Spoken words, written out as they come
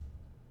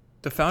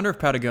the founder of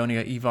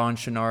Patagonia, Yvon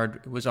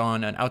Chouinard, was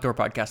on an outdoor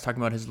podcast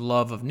talking about his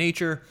love of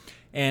nature.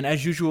 And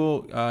as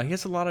usual, he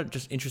has a lot of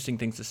just interesting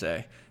things to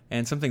say.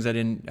 And some things I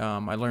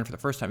learned for the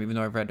first time, even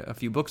though I've read a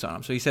few books on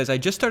him. So he says, I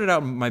just started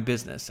out my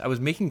business. I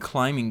was making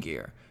climbing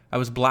gear. I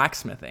was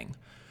blacksmithing.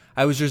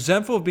 I was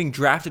resentful of being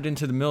drafted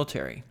into the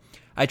military.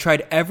 I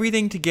tried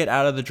everything to get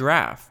out of the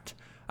draft.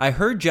 I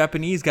heard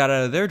Japanese got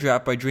out of their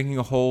draft by drinking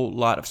a whole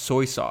lot of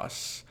soy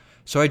sauce.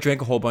 So I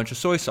drank a whole bunch of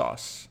soy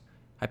sauce.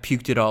 I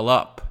puked it all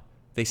up.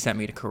 They sent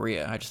me to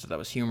Korea. I just thought that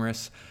was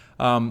humorous.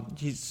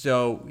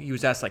 So he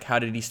was asked, like, how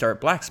did he start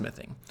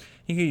blacksmithing?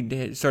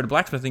 He started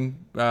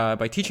blacksmithing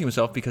by teaching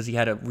himself because he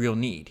had a real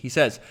need. He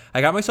says,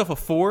 I got myself a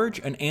forge,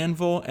 an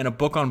anvil, and a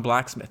book on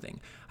blacksmithing.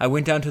 I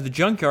went down to the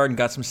junkyard and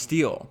got some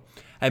steel.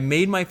 I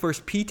made my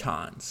first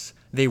pitons.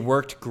 They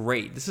worked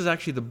great. This is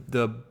actually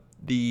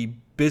the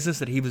business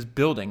that he was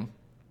building,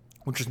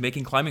 which was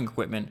making climbing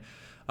equipment,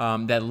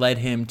 that led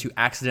him to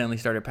accidentally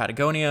start at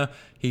Patagonia.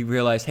 He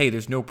realized, hey,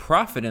 there's no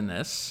profit in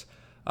this,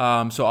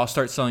 so I'll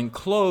start selling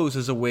clothes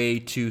as a way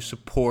to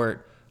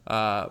support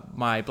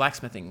my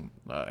blacksmithing,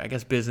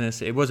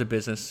 business. It was a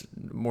business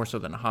more so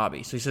than a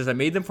hobby. So he says, I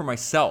made them for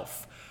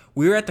myself.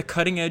 We were at the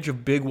cutting edge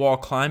of big wall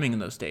climbing in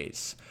those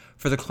days.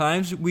 For the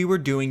climbs we were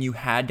doing, you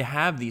had to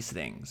have these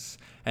things.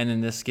 And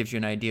then this gives you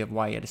an idea of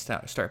why you had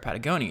to start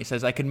Patagonia. He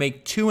says, I could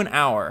make 2 an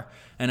hour,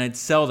 and I'd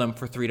sell them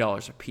for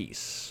 $3 a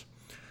piece.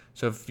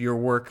 So if your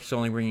work is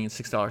only bringing in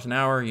 $6 an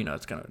hour,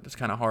 it's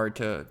kind of hard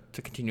to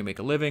continue to make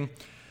a living.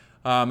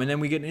 And then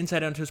we get an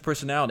insight into his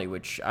personality,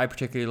 which I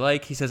particularly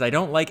like. He says, I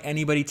don't like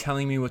anybody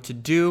telling me what to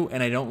do,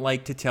 and I don't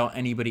like to tell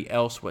anybody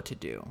else what to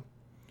do.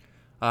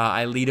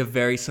 I lead a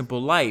very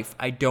simple life.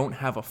 I don't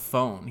have a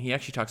phone. He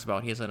actually talks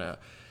about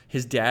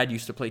his dad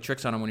used to play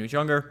tricks on him when he was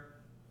younger,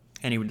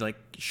 and he would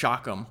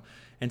shock him.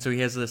 And so he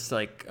has this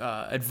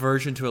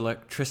aversion to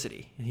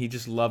electricity, and he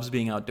just loves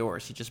being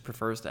outdoors. He just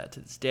prefers that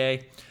to this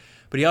day.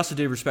 But he also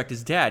did respect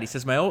his dad. He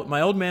says, my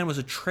old man was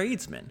a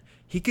tradesman.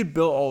 He could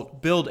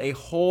build a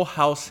whole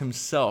house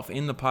himself.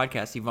 In the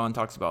podcast, Yvon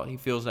talks about he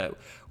feels that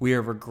we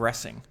are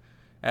regressing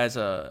as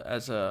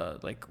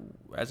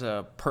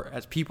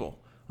people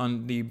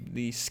on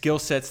the skill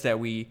sets that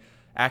we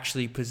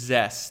actually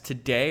possess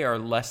today are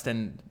less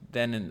than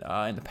in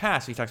the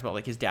past. So he talks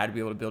about his dad would be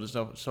able to build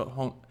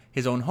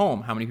his own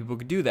home. How many people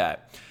could do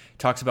that? He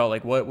talks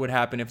about what would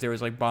happen if there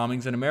was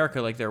bombings in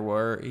America like there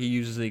were. He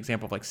uses the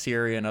example of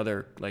Syria and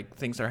other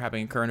things that are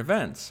happening in current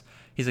events.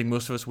 He's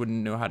most of us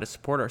wouldn't know how to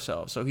support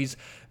ourselves. So he's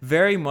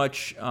very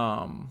much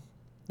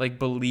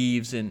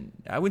believes in,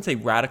 I wouldn't say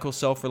radical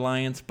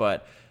self-reliance,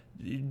 but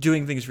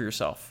doing things for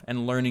yourself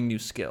and learning new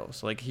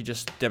skills. He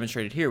just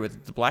demonstrated here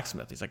with the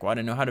blacksmith. He's well, I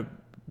didn't know how to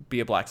be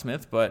a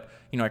blacksmith, but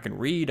I can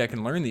read, I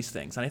can learn these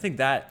things. And I think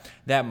that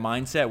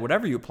mindset,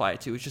 whatever you apply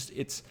it to,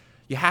 it's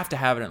you have to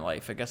have it in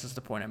life. I guess that's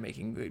the point I'm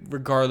making.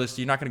 Regardless,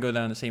 you're not going to go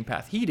down the same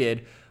path he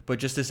did, but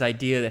just this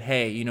idea that,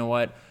 hey, you know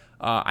what?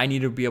 I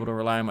need to be able to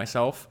rely on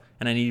myself,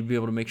 and I need to be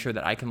able to make sure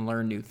that I can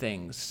learn new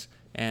things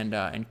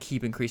and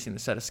keep increasing the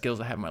set of skills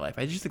I have in my life.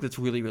 I just think that's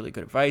really, really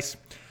good advice.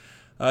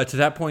 To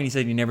that point, he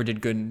said he never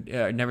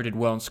did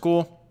well in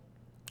school,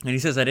 and he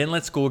says, I didn't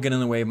let school get in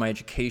the way of my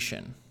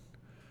education.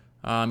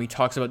 He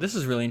talks about, this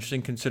is really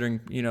interesting considering,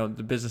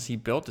 the business he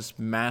built, this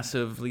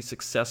massively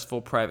successful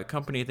private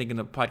company. I think in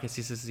the podcast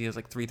he says he has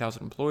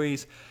 3,000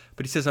 employees.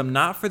 But he says, I'm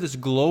not for this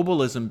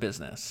globalism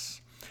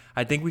business.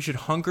 I think we should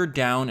hunker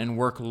down and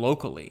work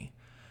locally.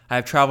 I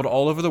have traveled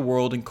all over the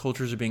world and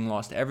cultures are being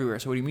lost everywhere.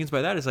 So what he means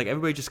by that is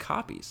everybody just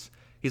copies.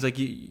 He's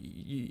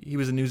he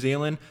was in New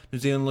Zealand. New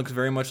Zealand looks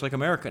very much like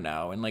America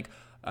now. And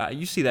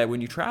you see that when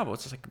you travel.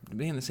 It's just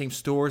man, the same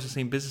stores, the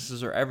same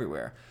businesses are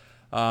everywhere.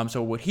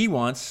 So what he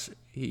wants,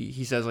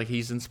 he says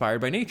he's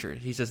inspired by nature.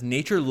 He says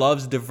nature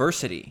loves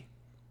diversity.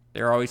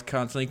 They're always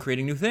constantly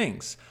creating new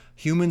things.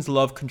 Humans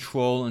love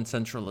control and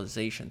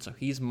centralization. So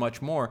he's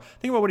much more.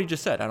 Think about what he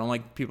just said. I don't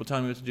like people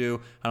telling me what to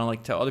do. I don't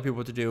like to tell other people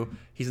what to do.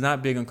 He's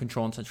not big on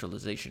control and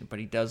centralization, but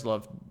he does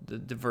love the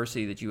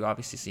diversity that you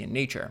obviously see in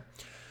nature.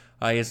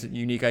 He has a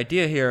unique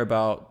idea here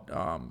about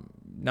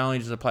not only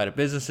does it apply to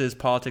businesses,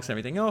 politics, and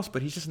everything else,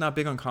 but he's just not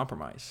big on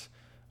compromise.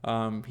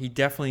 He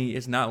definitely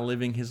is not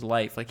living his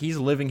life. He's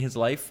living his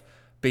life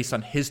based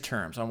on his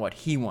terms, on what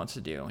he wants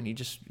to do. And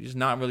he's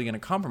not really going to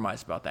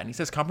compromise about that. And he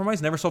says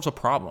compromise never solves a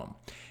problem.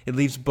 It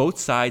leaves both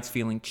sides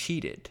feeling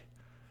cheated.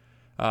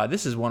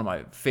 This is one of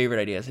my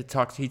favorite ideas. He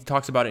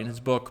talks about it in his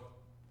book,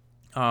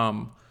 Let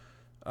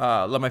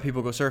My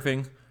People Go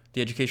Surfing,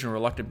 The Educational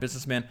Reluctant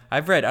Businessman.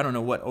 I've read, I don't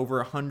know what, over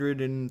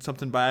 100 and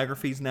something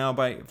biographies now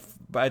by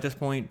at this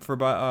point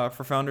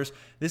for founders.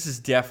 This is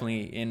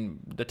definitely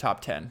in the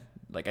top 10.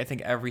 I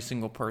think every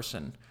single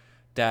person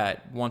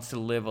that wants to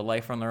live a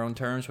life on their own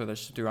terms, whether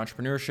it's through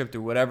entrepreneurship,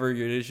 through whatever it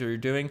is you're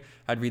doing,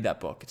 I'd read that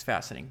book. It's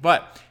fascinating.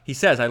 But he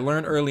says, I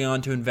learned early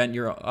on to invent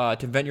your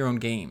own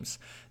games.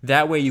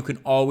 That way you can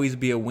always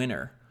be a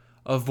winner.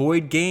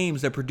 Avoid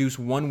games that produce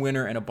one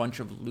winner and a bunch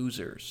of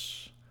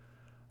losers.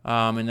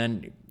 And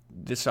then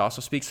this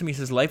also speaks to me. He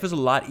says, life is a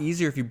lot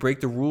easier if you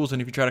break the rules than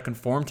if you try to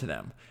conform to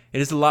them.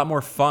 It is a lot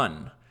more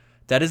fun.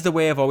 That is the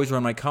way I've always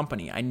run my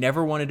company. I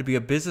never wanted to be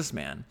a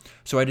businessman,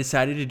 so I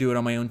decided to do it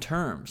on my own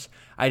terms.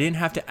 I didn't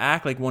have to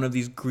act like one of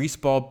these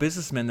greaseball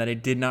businessmen that I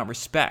did not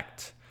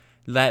respect.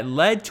 That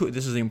led to,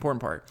 this is the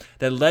important part,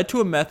 that led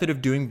to a method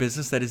of doing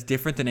business that is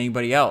different than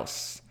anybody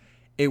else.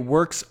 It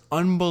works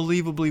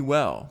unbelievably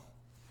well.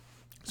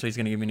 So he's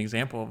going to give me an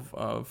example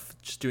of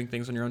just doing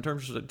things on your own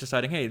terms,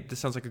 deciding, hey, this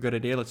sounds like a good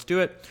idea, let's do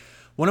it.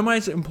 One of my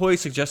employees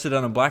suggested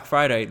on a Black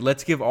Friday,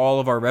 let's give all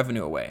of our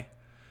revenue away.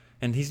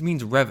 And he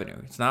means revenue.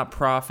 It's not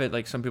profit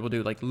like some people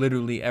do, like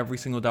literally every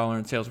single dollar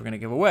in sales we're going to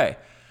give away.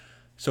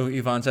 So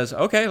Yvon says,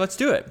 okay, let's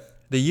do it.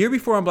 The year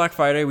before on Black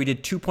Friday, we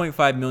did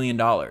 $2.5 million.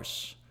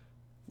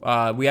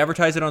 We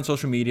advertised it on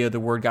social media. The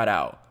word got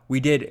out.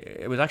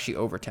 It was actually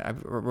over 10. I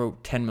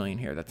wrote 10 million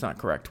here. That's not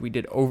correct. He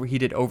did over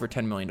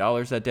 $10 million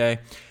that day.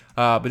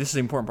 But this is the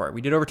important part.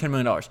 We did over $10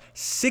 million.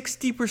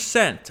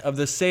 60% of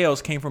the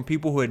sales came from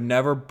people who had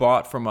never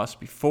bought from us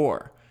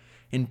before.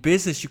 In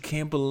business, you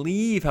can't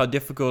believe how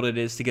difficult it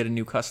is to get a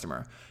new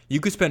customer.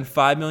 You could spend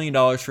 $5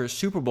 million for a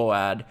Super Bowl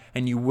ad,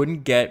 and you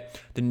wouldn't get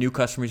the new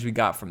customers we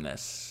got from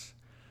this.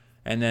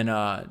 And then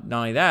not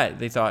only that,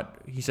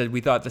 he said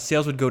we thought the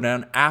sales would go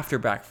down after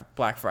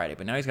Black Friday,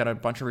 but now he's got a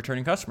bunch of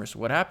returning customers. So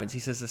what happens? He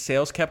says the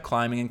sales kept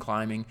climbing and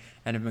climbing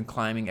and have been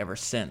climbing ever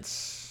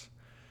since.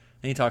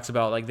 And he talks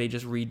about like they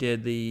just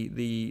redid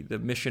the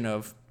mission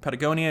of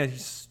Patagonia.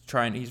 He's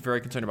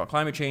very concerned about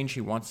climate change.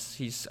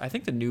 I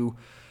think the new,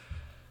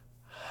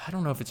 I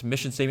don't know if it's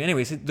mission statement.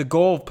 Anyways, the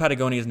goal of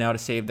Patagonia is now to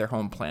save their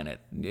home planet.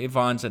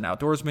 Yvon's an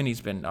outdoorsman.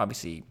 He's been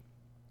obviously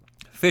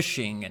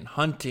fishing and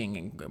hunting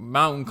and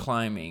mountain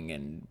climbing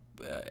and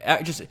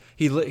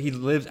he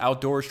lives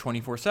outdoors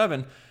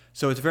 24/7,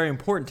 so it's very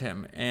important to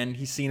him. And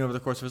he's seen over the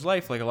course of his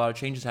life like a lot of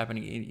changes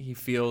happening. He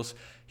feels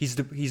he's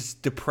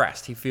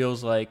depressed. He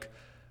feels like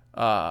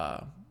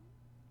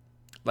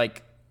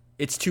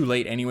it's too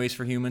late anyways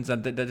for humans.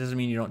 That doesn't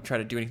mean you don't try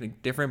to do anything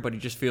different, but he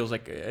just feels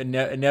like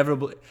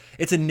inevitable.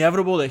 It's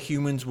inevitable that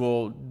humans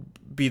will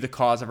be the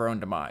cause of our own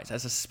demise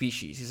as a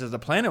species. He says the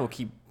planet will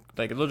keep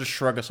they'll just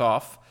shrug us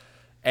off.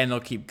 And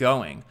they'll keep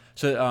going.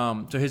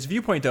 So his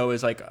viewpoint though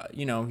is like,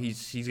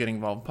 he's getting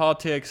involved in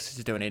politics.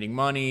 He's donating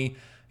money.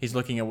 He's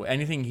looking at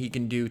anything he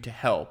can do to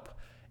help.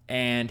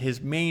 And his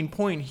main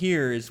point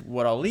here is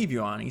what I'll leave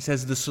you on. He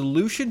says the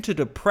solution to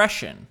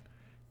depression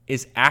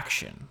is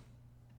action.